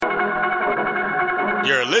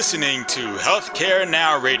You're listening to Healthcare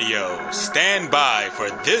Now Radio. Stand by for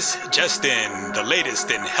This Just In, the latest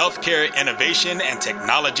in healthcare innovation and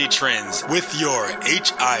technology trends with your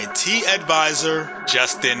HIT advisor,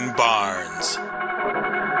 Justin Barnes.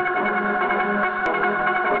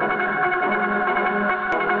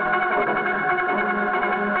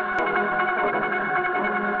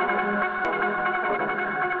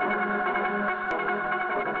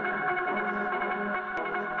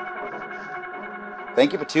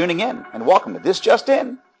 Thank you for tuning in, and welcome to This Just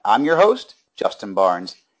In. I'm your host, Justin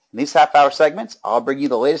Barnes. In these half-hour segments, I'll bring you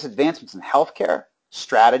the latest advancements in healthcare,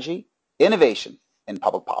 strategy, innovation, and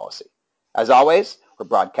public policy. As always, we're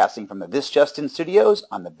broadcasting from the This Just In studios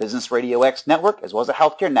on the Business Radio X network, as well as the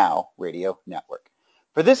Healthcare Now radio network.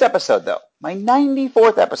 For this episode, though, my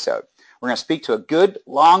 94th episode, we're going to speak to a good,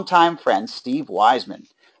 longtime friend, Steve Wiseman.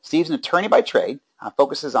 Steve's an attorney by trade,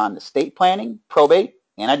 focuses on estate planning, probate,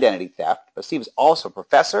 and identity theft, but Steve is also a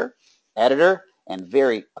professor, editor, and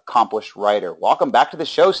very accomplished writer. Welcome back to the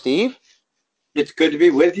show, Steve. It's good to be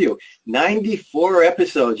with you. 94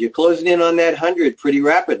 episodes. You're closing in on that 100 pretty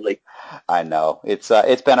rapidly. I know. It's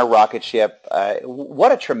been a rocket ship.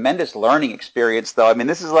 What a tremendous learning experience, though. I mean,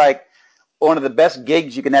 this is like one of the best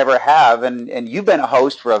gigs you can ever have, and you've been a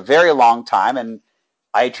host for a very long time, and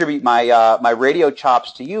I attribute my my radio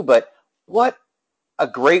chops to you, but what a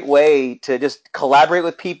great way to just collaborate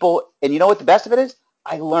with people. And you know what the best of it is?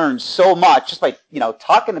 I learned so much just by,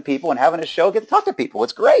 talking to people and having a show, get to talk to people.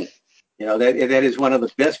 It's great. That is one of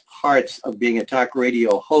the best parts of being a talk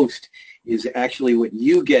radio host is actually what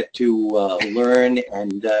you get to learn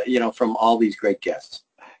and, from all these great guests.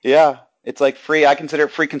 Yeah, it's like free. I consider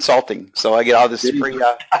it free consulting. So I get all this free,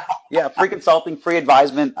 free consulting, free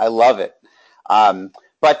advisement. I love it.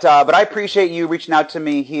 But I appreciate you reaching out to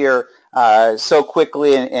me here so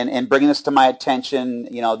quickly and bringing this to my attention,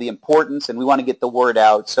 the importance, and we want to get the word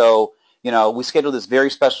out. So, we scheduled this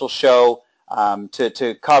very special show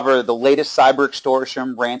to cover the latest cyber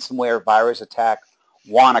extortion, ransomware, virus attack,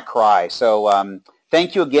 WannaCry. So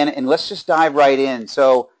thank you again, and let's just dive right in.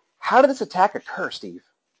 So how did this attack occur, Steve?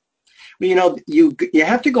 Well, you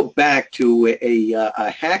have to go back to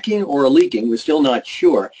a hacking or a leaking, we're still not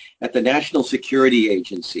sure, at the National Security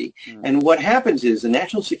Agency. And what happens is the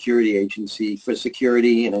National Security Agency, for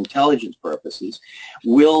security and intelligence purposes,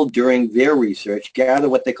 will, during their research, gather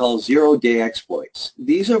what they call zero-day exploits.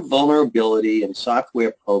 These are vulnerability in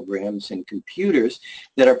software programs and computers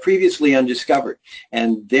that are previously undiscovered.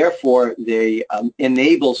 And therefore, they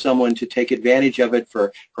enable someone to take advantage of it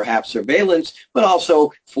for perhaps surveillance, but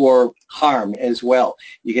also for harm as well.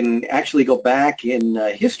 You can actually go back in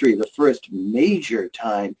history, the first major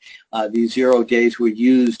time these 0 days were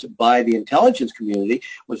used by the intelligence community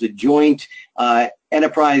was a joint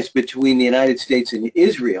enterprise between the United States and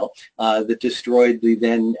Israel that destroyed the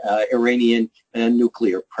then Iranian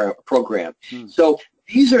nuclear program. So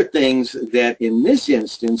these are things that in this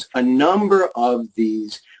instance, a number of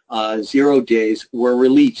these 0 days were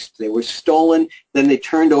released. They were stolen, then they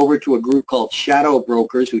turned over to a group called shadow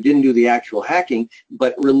brokers who didn't do the actual hacking,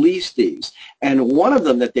 but released these. And one of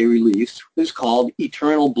them that they released was called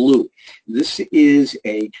Eternal Blue. This is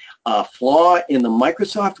a flaw in the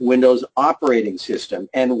Microsoft Windows operating system.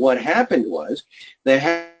 And what happened was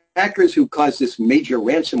the hackers who caused this major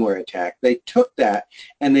ransomware attack, they took that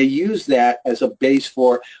and they used that as a base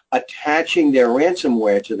for attaching their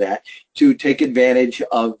ransomware to that to take advantage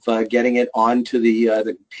of getting it onto the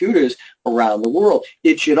computers around the world.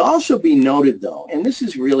 It should also be noted, though, and this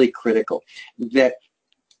is really critical, that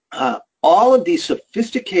all of these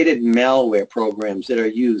sophisticated malware programs that are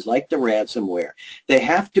used, like the ransomware, they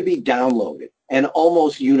have to be downloaded. And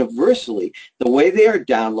almost universally, the way they are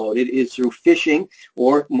downloaded is through phishing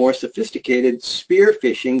or more sophisticated spear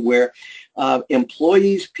phishing, where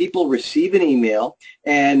employees, people receive an email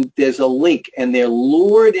and there's a link and they're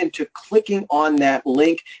lured into clicking on that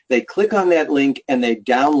link. They click on that link and they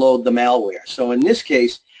download the malware. So in this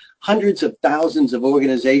case, hundreds of thousands of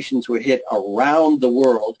organizations were hit around the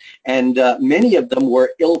world, and many of them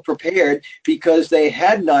were ill-prepared because they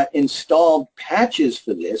had not installed patches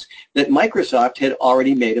for this that Microsoft had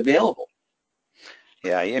already made available.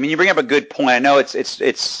 Yeah, I mean, you bring up a good point. I know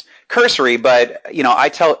it's cursory, but I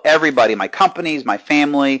tell everybody, my companies, my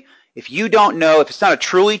family, if you don't know, if it's not a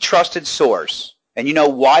truly trusted source, and you know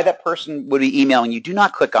why that person would be emailing you, do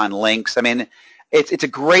not click on links. I mean, it's a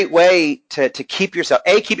great way to keep yourself,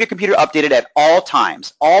 keep your computer updated at all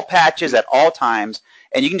times, all patches at all times,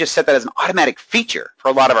 and you can just set that as an automatic feature for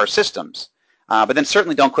a lot of our systems. But then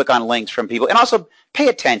certainly don't click on links from people. And also pay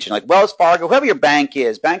attention, like Wells Fargo, whoever your bank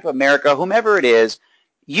is, Bank of America, whomever it is,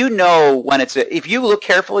 you know when if you look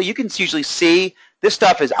carefully, you can usually see this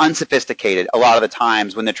stuff is unsophisticated a lot of the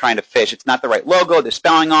times when they're trying to phish. It's not the right logo. They're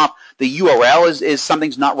spelling off. The URL is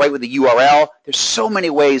something's not right with the URL. There's so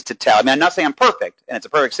many ways to tell. I mean, I'm not saying I'm perfect and it's a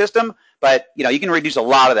perfect system, but you can reduce a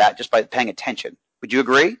lot of that just by paying attention. Would you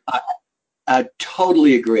agree? I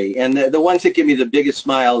totally agree. And the ones that give me the biggest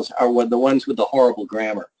smiles are the ones with the horrible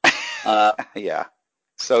grammar. Yeah,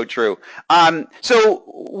 so true. So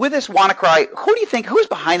with this WannaCry, who do you think, who's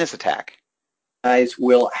behind this attack? Guys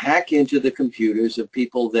will hack into the computers of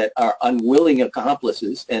people that are unwilling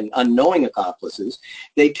accomplices and unknowing accomplices.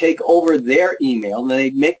 They take over their email and they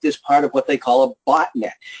make this part of what they call a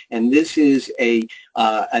botnet. And this is a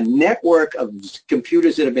network of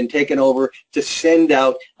computers that have been taken over to send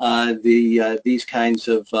out these kinds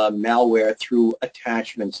of malware through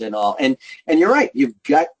attachments and all. And you're right. You've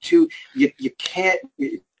got to. You can't.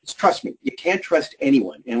 Trust me, you can't trust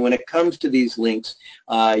anyone. And when it comes to these links,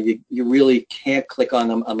 you really can't click on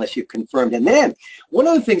them unless you've confirmed. And then one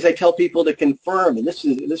of the things I tell people to confirm, and this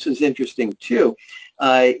is interesting too,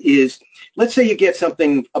 is let's say you get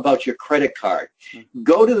something about your credit card.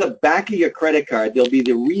 Go to the back of your credit card. There'll be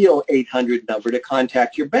the real 800 number to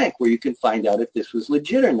contact your bank where you can find out if this was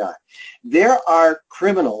legit or not. There are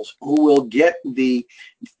criminals who will get the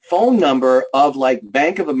phone number of like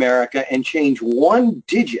Bank of America and change one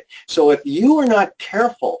digit. So if you are not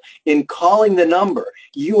careful in calling the number,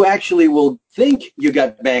 you actually will think you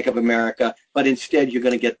got Bank of America, but instead you're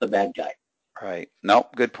going to get the bad guy. Right. No,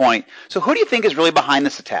 good point. So who do you think is really behind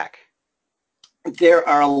this attack? There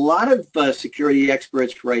are a lot of security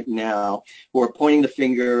experts right now who are pointing the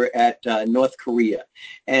finger at North Korea.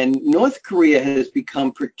 And North Korea has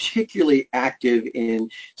become particularly active in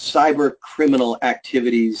cyber criminal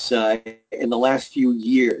activities in the last few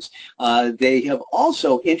years. They have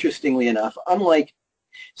also, interestingly enough, unlike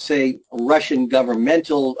say Russian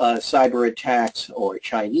governmental cyber attacks or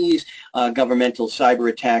Chinese governmental cyber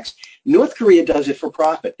attacks, North Korea does it for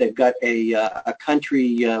profit. They've got a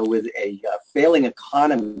country with a failing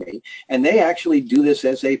economy, and they actually do this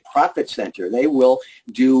as a profit center. They will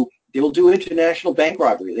do international bank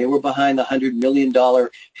robbery. They were behind the $100 million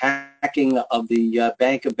hacking of the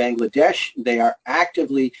Bank of Bangladesh. They are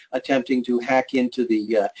actively attempting to hack into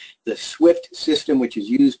the SWIFT system, which is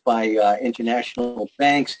used by international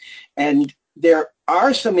banks. And there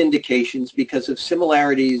are some indications because of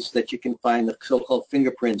similarities that you can find, the so-called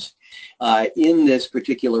fingerprints in this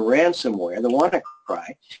particular ransomware, the WannaCry,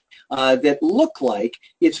 that look like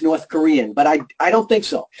it's North Korean, but I don't think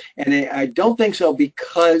so. And I don't think so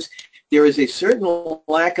because there is a certain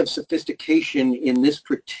lack of sophistication in this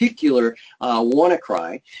particular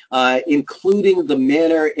WannaCry, including the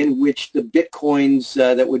manner in which the bitcoins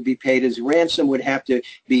that would be paid as ransom would have to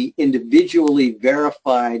be individually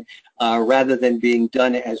verified rather than being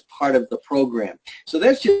done as part of the program. So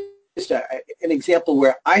that's just an example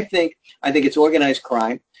where I think it's organized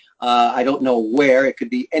crime. I don't know where. It could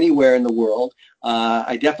be anywhere in the world.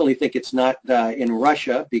 I definitely think it's not in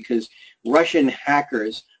Russia because Russian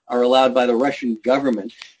hackers are allowed by the Russian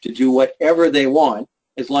government to do whatever they want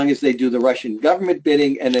as long as they do the Russian government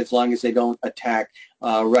bidding and as long as they don't attack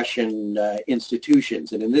Russian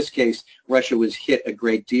institutions. And in this case, Russia was hit a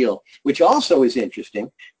great deal, which also is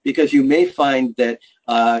interesting because you may find that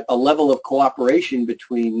a level of cooperation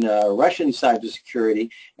between Russian cybersecurity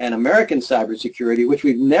and American cybersecurity, which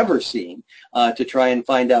we've never seen, to try and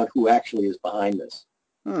find out who actually is behind this.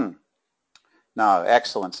 No,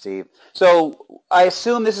 excellent, Steve. So I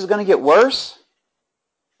assume this is going to get worse?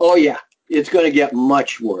 Oh, yeah. It's going to get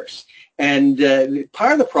much worse. And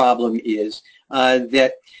part of the problem is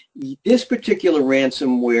that this particular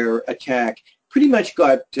ransomware attack pretty much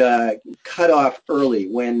got cut off early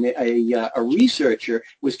when a researcher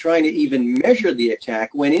was trying to even measure the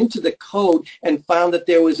attack, went into the code and found that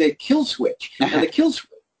there was a kill switch. And the kill switch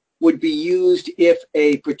would be used if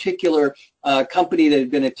a particular company that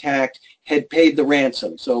had been attacked had paid the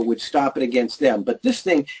ransom, so it would stop it against them. But this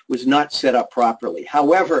thing was not set up properly.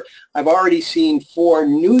 However, I've already seen 4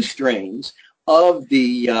 new strains of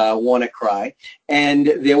the WannaCry,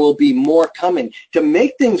 and there will be more coming. To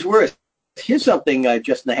make things worse, here's something,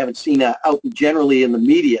 Justin, I haven't seen out generally in the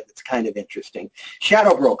media that's kind of interesting.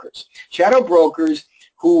 Shadow brokers. Shadow brokers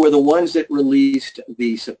who were the ones that released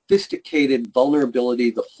the sophisticated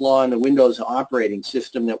vulnerability, the flaw in the Windows operating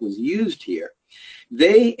system that was used here.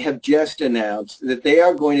 they have just announced that they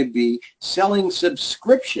are going to be selling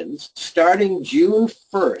subscriptions starting June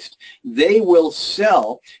 1st. They will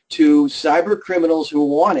sell to cyber criminals who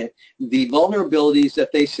want it the vulnerabilities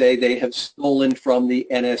that they say they have stolen from the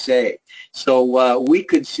NSA. So we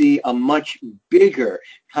could see a much bigger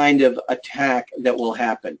kind of attack that will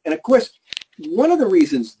happen. And of course, one of the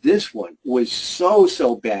reasons this one was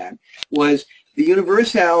so bad was the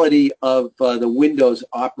universality of the Windows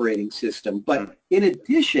operating system. But in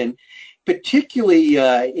addition, particularly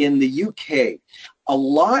in the UK, a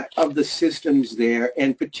lot of the systems there,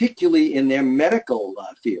 and particularly in their medical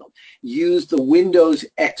field, use the Windows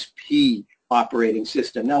XP operating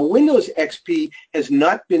system. Now, Windows XP has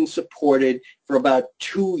not been supported for about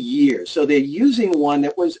 2 years, so they're using one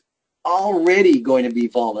that was already going to be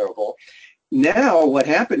vulnerable. Now, what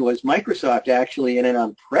happened was Microsoft actually, in an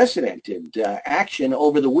unprecedented action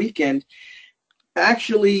over the weekend,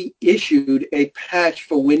 actually issued a patch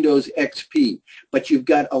for Windows XP. But you've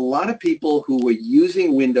got a lot of people who were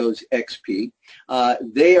using Windows XP.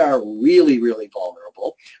 They are really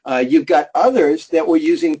vulnerable. You've got others that were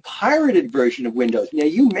using pirated version of Windows. Now,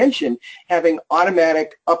 you mentioned having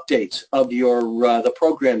automatic updates of your the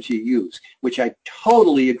programs you use, which I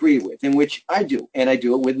totally agree with, and which I do, and I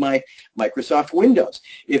do it with my Microsoft Windows.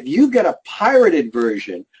 If you've got a pirated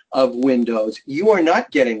version of Windows, you are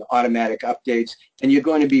not getting automatic updates, and you're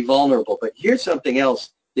going to be vulnerable. But here's something else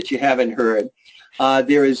that you haven't heard.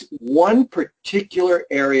 There is one particular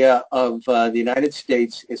area of the United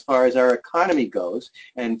States, as far as our economy goes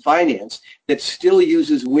and finance, that still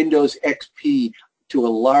uses Windows XP to a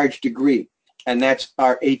large degree, and that's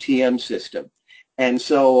our ATM system. And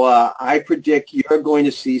so I predict you're going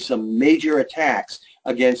to see some major attacks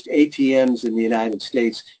against ATMs in the United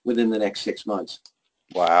States within the next 6 months.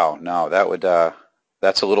 Wow, no, that would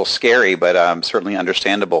that's a little scary, but certainly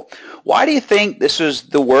understandable. Why do you think this was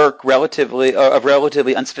the work of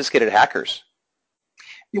relatively unsophisticated hackers?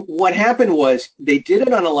 What happened was they did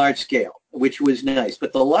it on a large scale, which was nice,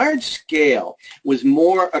 but the large scale was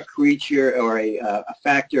more a creature or a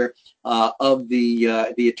factor of the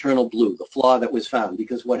eternal blue, the flaw that was found.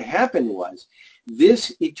 Because what happened was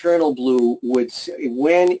this eternal blue would,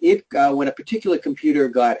 when a particular computer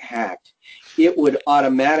got hacked, it would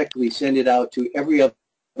automatically send it out to every other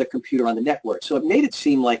computer on the network. So it made it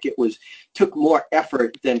seem like it took more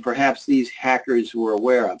effort than perhaps these hackers were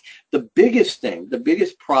aware of. The biggest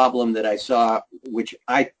problem that I saw, which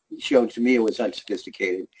I showed to me it was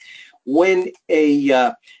unsophisticated, when they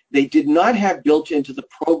did not have built into the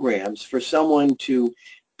programs for someone to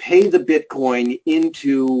pay the Bitcoin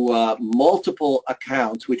into multiple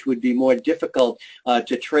accounts, which would be more difficult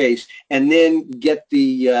to trace, and then get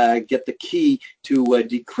the key to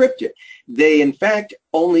decrypt it. They, in fact,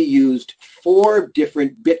 only used 4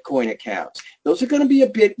 different Bitcoin accounts. Those are going to be a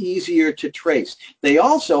bit easier to trace. They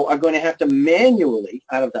also are going to have to manually,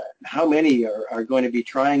 out of how many are going to be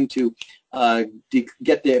trying to pay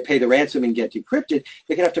the ransom and get decrypted,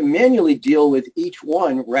 they're going to have to manually deal with each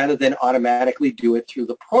one rather than automatically do it through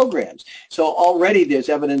the programs. So already there's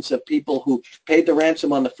evidence of people who paid the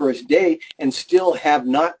ransom on the first day and still have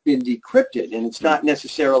not been decrypted. And it's not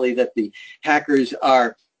necessarily that the hackers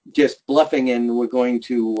are just bluffing and we're going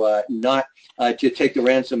to not to take the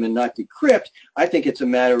ransom and not decrypt. I think it's a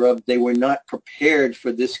matter of they were not prepared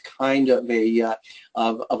for this kind of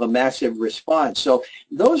a massive response. So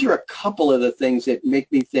those are a couple of the things that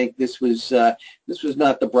make me think this was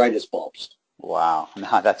not the brightest bulbs. Wow,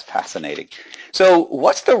 no, that's fascinating. So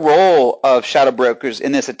what's the role of shadow brokers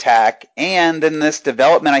in this attack and in this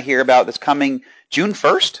development I hear about that's coming June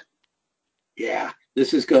 1st? Yeah.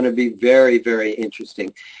 This is going to be very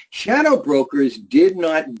interesting. Shadow brokers did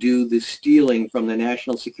not do the stealing from the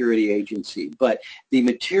National Security Agency, but the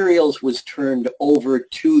materials was turned over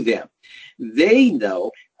to them. They, though,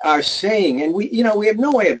 are saying, and we have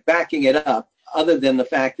no way of backing it up other than the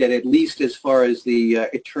fact that at least as far as the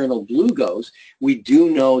eternal blue goes, we do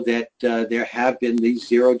know that there have been these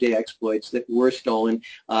zero-day exploits that were stolen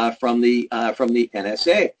from the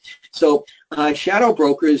NSA. So shadow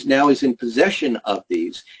brokers now is in possession of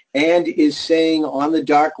these and is saying on the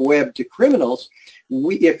dark web to criminals,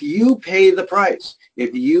 if you pay the price,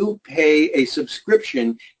 if you pay a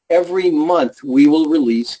subscription, every month we will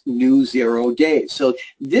release new 0 days. So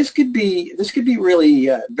this could be really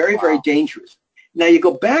very dangerous. Now you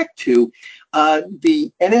go back to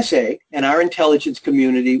the NSA and our intelligence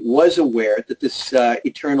community was aware that this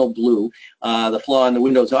eternal blue, the flaw in the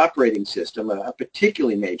Windows operating system, a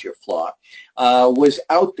particularly major flaw, was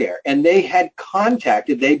out there. And they had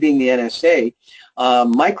contacted, they being the NSA,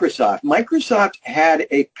 Microsoft. Microsoft had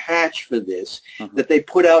a patch for this that they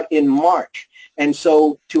put out in March. And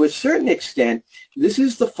so to a certain extent, this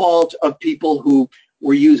is the fault of people who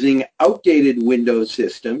were using outdated Windows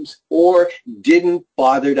systems or didn't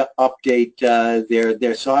bother to update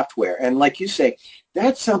their software. And like you say,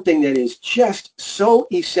 that's something that is just so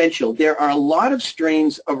essential. There are a lot of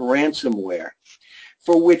strains of ransomware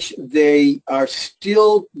for which they are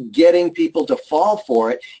still getting people to fall for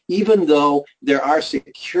it, even though there are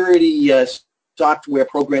security software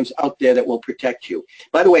programs out there that will protect you.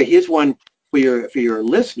 By the way, here's one for your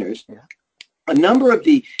listeners. Yeah. A number of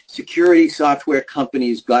the security software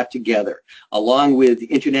companies got together along with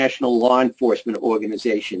international law enforcement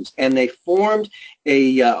organizations, and they formed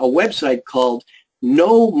a website called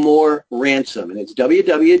No More Ransom, and it's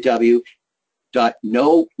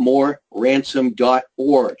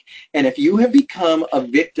www.nomoreransom.org. And if you have become a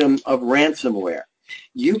victim of ransomware,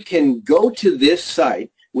 you can go to this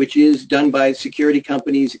site, which is done by security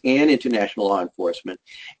companies and international law enforcement,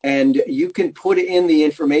 and you can put in the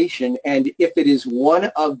information, and if it is one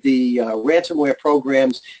of the ransomware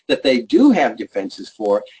programs that they do have defenses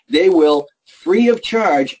for, they will free of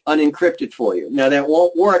charge unencrypt it for you. Now that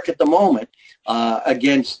won't work at the moment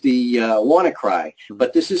against the WannaCry,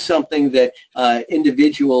 but this is something that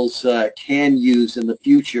individuals can use in the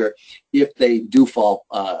future if they do fall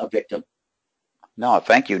a victim. No,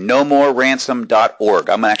 thank you. NoMoreRansom.org.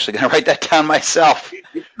 I'm actually going to write that down myself.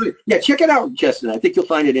 Yeah, check it out, Justin. I think you'll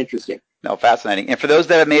find it interesting. No, fascinating. And for those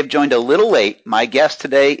that may have joined a little late, my guest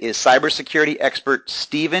today is cybersecurity expert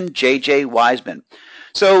Stephen J.J. Wiseman.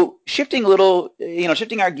 So shifting a little,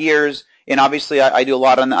 shifting our gears, and obviously I do a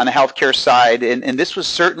lot on the healthcare side, and this was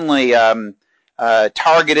certainly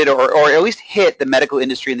targeted or at least hit the medical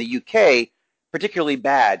industry in the UK particularly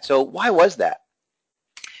bad. So why was that?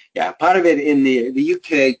 Yeah, part of it in the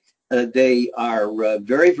UK, they are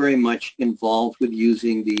very, very much involved with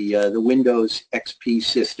using the Windows XP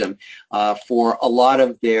system for a lot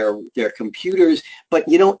of their computers. But,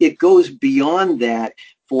 it goes beyond that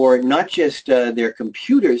for not just their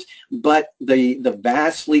computers, but the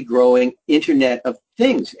vastly growing Internet of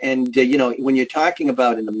Things. And, when you're talking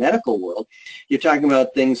about in the medical world, you're talking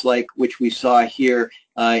about things like, which we saw here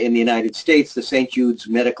in the United States, the St. Jude's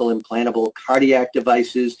medical implantable cardiac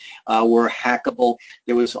devices were hackable.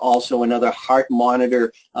 There was also another heart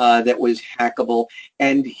monitor that was hackable.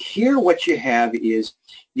 And here what you have is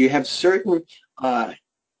you have certain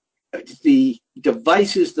the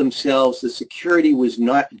devices themselves, the security was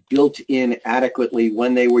not built in adequately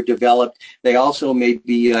when they were developed. They also may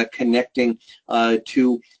be connecting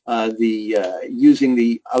to using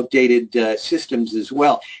the outdated systems as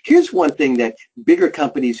well. Here's one thing that bigger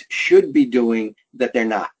companies should be doing that they're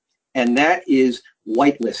not, and that is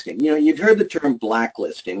whitelisting. You've heard the term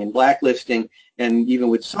blacklisting, and blacklisting, and even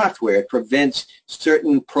with software, it prevents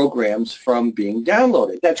certain programs from being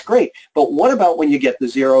downloaded. That's great, but what about when you get the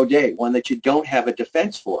 0-day, one that you don't have a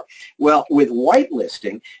defense for? Well, with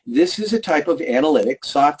whitelisting, this is a type of analytic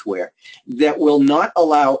software that will not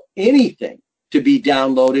allow anything to be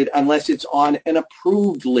downloaded unless it's on an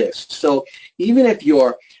approved list. So even if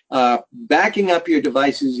you're backing up your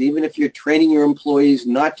devices, even if you're training your employees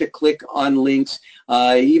not to click on links,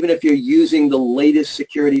 even if you're using the latest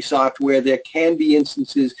security software, there can be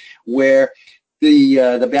instances where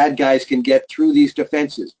the bad guys can get through these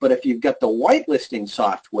defenses. But if you've got the whitelisting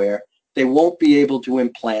software, they won't be able to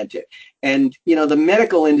implant it. And, the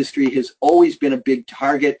medical industry has always been a big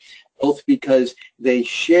target, both because they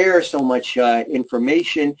share so much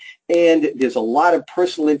information, and there's a lot of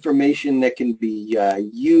personal information that can be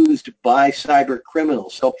used by cyber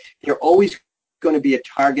criminals. So they're always going to be a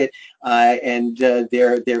target, and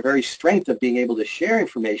their very strength of being able to share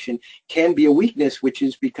information can be a weakness, which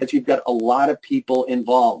is because you've got a lot of people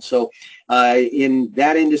involved. So in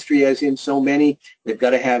that industry, as in so many, they've got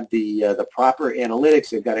to have the proper analytics,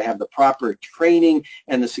 they've got to have the proper training,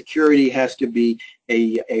 and the security has to be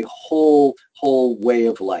a whole way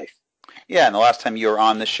of life. Yeah, and the last time you were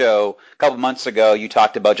on the show, a couple months ago, you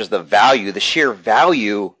talked about just the sheer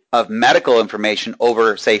value of medical information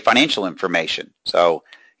over, say, financial information. So,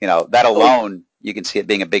 that alone, you can see it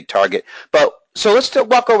being a big target. But so let's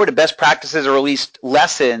walk over to best practices, or at least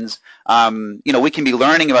lessons, we can be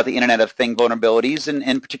learning about the Internet of Things vulnerabilities,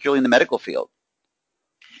 and particularly in the medical field.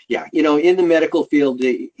 Yeah, in the medical field,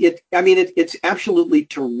 it's absolutely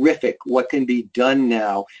terrific what can be done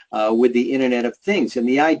now with the Internet of Things, and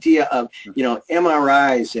the idea of,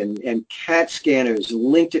 MRIs and CAT scanners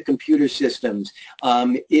linked to computer systems.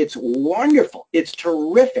 It's wonderful. It's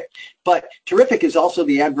terrific. But terrific is also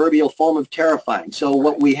the adverbial form of terrifying. So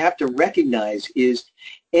what we have to recognize is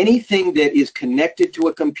anything that is connected to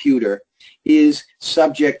a computer is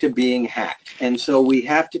subject to being hacked. And so we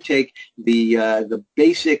have to take the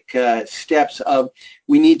basic steps of,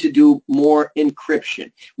 we need to do more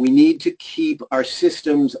encryption. We need to keep our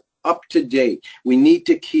systems up to date. We need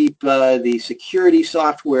to keep the security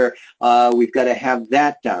software. We've got to have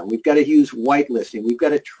that done. We've got to use whitelisting. We've got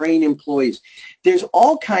to train employees. There's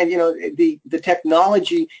all kinds, the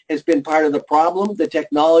technology has been part of the problem. The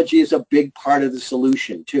technology is a big part of the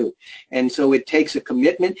solution too. And so it takes a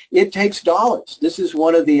commitment. It takes dollars. This is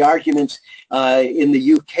one of the arguments in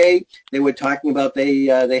the UK. They were talking about they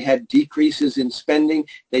had decreases in spending.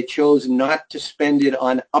 They chose not to spend it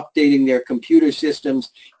on updating their computer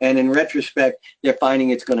systems, and in retrospect, they're finding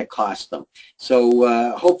it's going to cost them.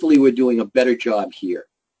 So hopefully we're doing a better job here.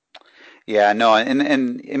 Yeah, no, and I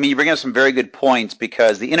mean, you bring up some very good points,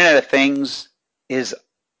 because the Internet of Things is,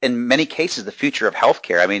 in many cases, the future of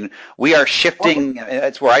healthcare. I mean, we are shifting.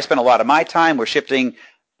 It's where I spend a lot of my time. We're shifting,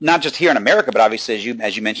 not just here in America, but obviously,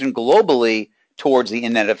 as you mentioned, globally towards the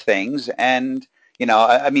Internet of Things. And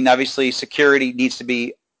I mean, obviously, security needs to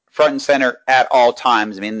be front and center at all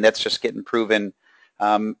times. I mean, that's just getting proven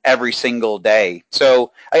every single day.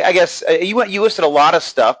 So I guess you listed a lot of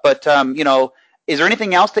stuff, but is there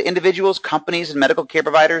anything else that individuals, companies, and medical care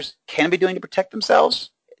providers can be doing to protect themselves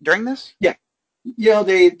during this? Yeah.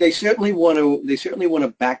 They certainly want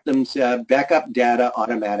to back up data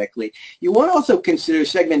automatically. You want to also consider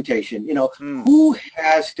segmentation. Who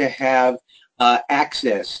has to have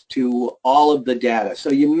access to all of the data? So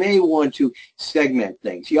you may want to segment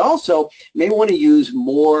things. You also may want to use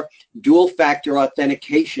more dual-factor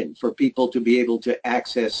authentication for people to be able to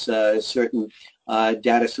access certain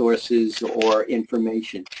data sources or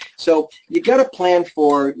information. So you got to plan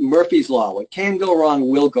for Murphy's Law. What can go wrong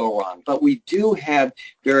will go wrong. But we do have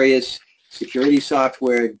various security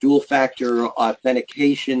software, dual-factor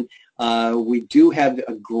authentication. We do have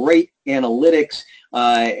a great analytics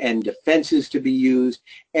and defenses to be used,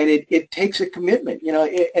 and it takes a commitment.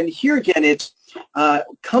 And here again, it's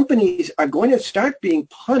companies are going to start being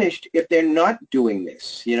punished if they're not doing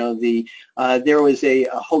this. There was a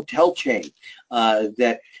hotel chain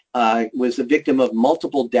that was the victim of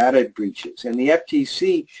multiple data breaches, and the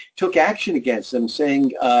FTC took action against them,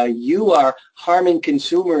 saying you are harming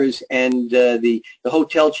consumers, and the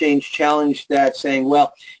hotel chain challenged that, saying,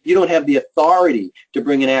 well, you don't have the authority to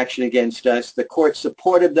bring an action against us. The court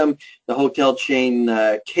supported them. The hotel chain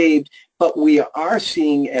caved. But we are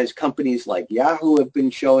seeing, as companies like Yahoo have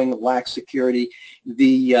been showing lax security,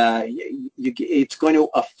 it's going to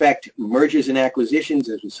affect mergers and acquisitions,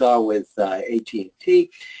 as we saw with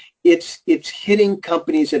AT&T. It's hitting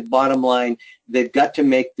companies at bottom line. They've got to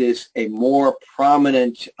make this a more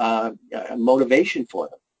prominent motivation for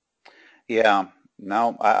them. Yeah,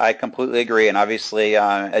 no, I completely agree. And obviously,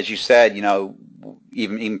 as you said,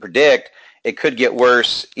 even predict it could get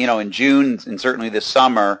worse, in June and certainly this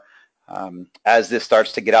summer. As this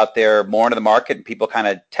starts to get out there more into the market and people kind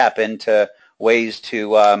of tap into ways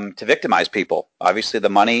to victimize people. Obviously, the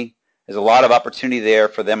money, there's a lot of opportunity there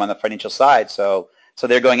for them on the financial side, so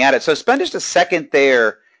they're going at it. So spend just a second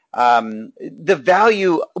there. The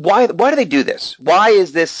value, why do they do this? Why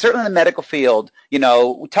is this, certainly in the medical field,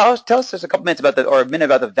 tell us just a couple minutes about a minute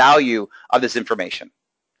about the value of this information.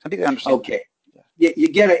 Some people understand. Okay. You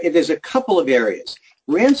get it. There's a couple of areas.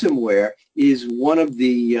 Ransomware is one of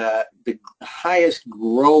the highest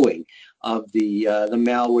growing of the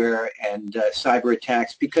malware and cyber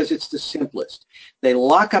attacks, because it's the simplest. They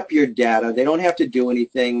lock up your data. They don't have to do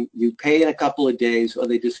anything. You pay in a couple of days, or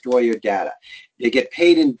they destroy your data. They get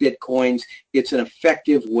paid in Bitcoins. It's an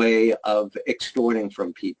effective way of extorting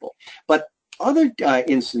from people. But other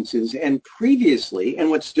instances, and previously,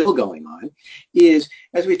 and what's still going on, is,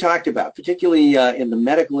 as we talked about, particularly in the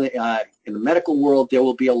medical world, there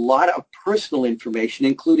will be a lot of personal information,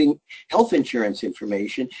 including health insurance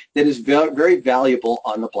information, that is very valuable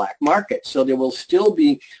on the black market. So there will still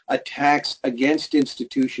be attacks against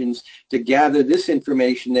institutions to gather this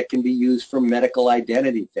information that can be used for medical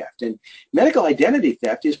identity theft. And medical identity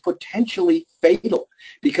theft is potentially fatal,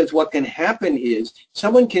 because what can happen is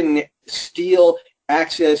someone can steal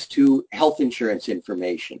access to health insurance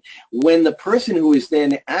information. When the person who is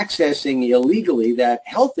then accessing illegally that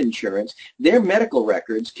health insurance, their medical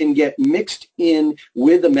records can get mixed in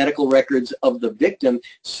with the medical records of the victim,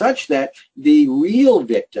 such that the real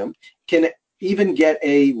victim can even get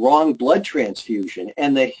a wrong blood transfusion.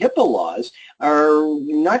 And the HIPAA laws are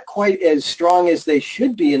not quite as strong as they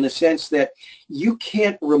should be, in the sense that you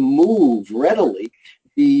can't remove readily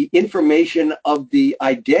the information of the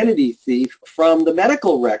identity thief from the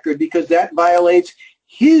medical record, because that violates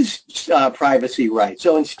his privacy rights.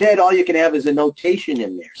 So instead, all you can have is a notation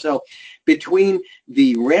in there. So between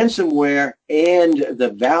the ransomware and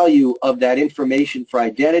the value of that information for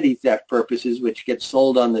identity theft purposes, which gets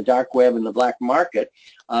sold on the dark web and the black market,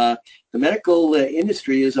 the medical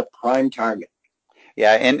industry is a prime target.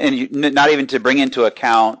 Yeah, not even to bring into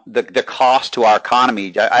account the cost to our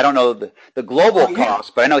economy. I don't know the global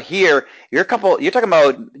cost, but I know here you're talking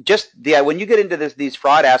about just when you get into these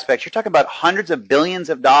fraud aspects, you're talking about hundreds of billions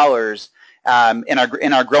of dollars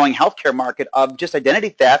in our growing healthcare market of just identity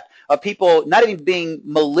theft, of people not even being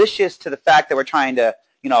malicious to the fact that we're trying to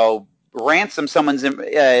ransom someone's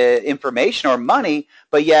information or money,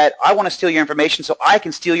 but yet I want to steal your information so I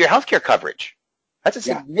can steal your healthcare coverage. That's a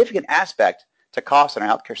significant aspect to cost in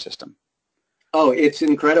our healthcare system. Oh, it's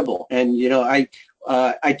incredible. And,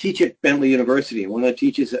 I teach at Bentley University, and one of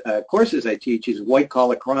the courses I teach is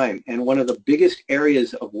white-collar crime. And one of the biggest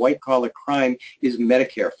areas of white-collar crime is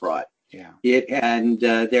Medicare fraud. Yeah.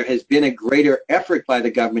 There has been a greater effort by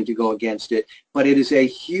the government to go against it, but it is a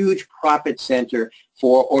huge profit center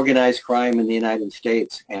for organized crime in the United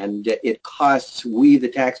States. And it costs we, the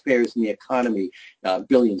taxpayers and the economy,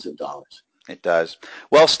 billions of dollars. It does.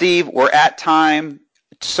 Well, Steve, we're at time.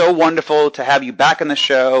 It's so wonderful to have you back on the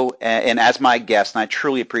show and as my guest, and I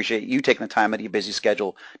truly appreciate you taking the time out of your busy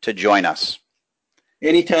schedule to join us.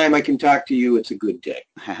 Anytime I can talk to you, it's a good day.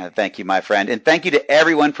 Thank you, my friend. And thank you to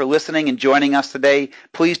everyone for listening and joining us today.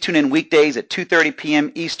 Please tune in weekdays at 2:30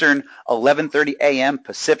 p.m. Eastern, 11:30 a.m.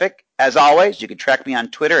 Pacific. As always, you can track me on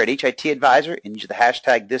Twitter at HIT Advisor and use the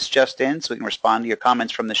hashtag ThisJustIn so we can respond to your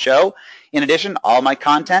comments from the show. In addition, all my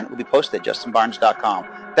content will be posted at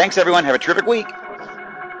justinbarnes.com. Thanks, everyone. Have a terrific week.